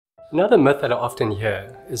Another myth that I often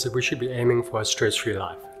hear is that we should be aiming for a stress-free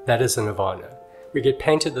life. That is a nirvana. We get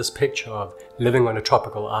painted this picture of living on a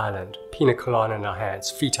tropical island, pina colada in our hands,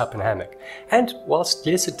 feet up in a hammock. And whilst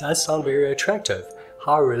yes, it does sound very attractive,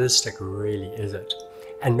 how realistic really is it?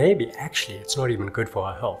 And maybe actually it's not even good for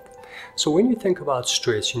our health. So when you think about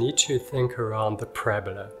stress, you need to think around the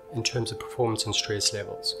parabola in terms of performance and stress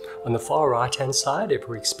levels. On the far right hand side, if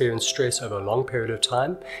we experience stress over a long period of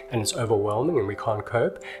time and it's overwhelming and we can't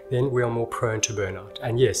cope, then we are more prone to burnout.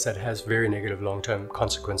 And yes, that has very negative long-term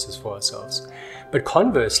consequences for ourselves. But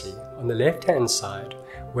conversely, on the left hand side,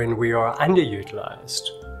 when we are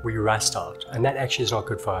underutilized, we rust out, and that actually is not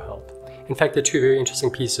good for our health. In fact, there are two very interesting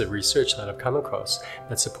pieces of research that I've come across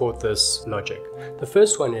that support this logic. The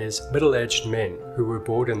first one is middle-aged men who were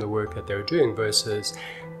bored in the work that they were doing versus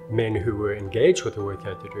men who were engaged with the work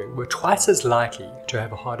that they're doing were twice as likely to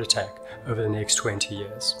have a heart attack over the next 20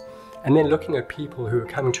 years. And then looking at people who are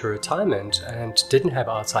coming to retirement and didn't have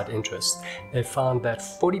outside interests, they found that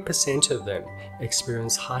 40% of them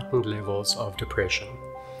experienced heightened levels of depression.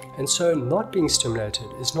 And so not being stimulated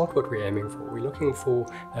is not what we're aiming for. We're looking for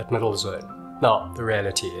that middle zone. Now, the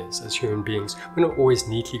reality is, as human beings, we're not always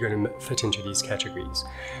neatly going to fit into these categories.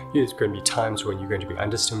 There's going to be times when you're going to be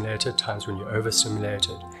understimulated, times when you're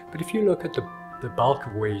overstimulated. But if you look at the bulk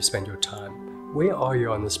of where you spend your time, where are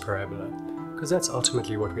you on this parabola? Because that's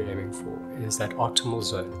ultimately what we're aiming for, is that optimal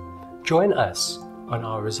zone. Join us on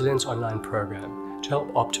our Resilience Online program to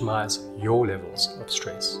help optimize your levels of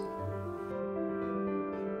stress.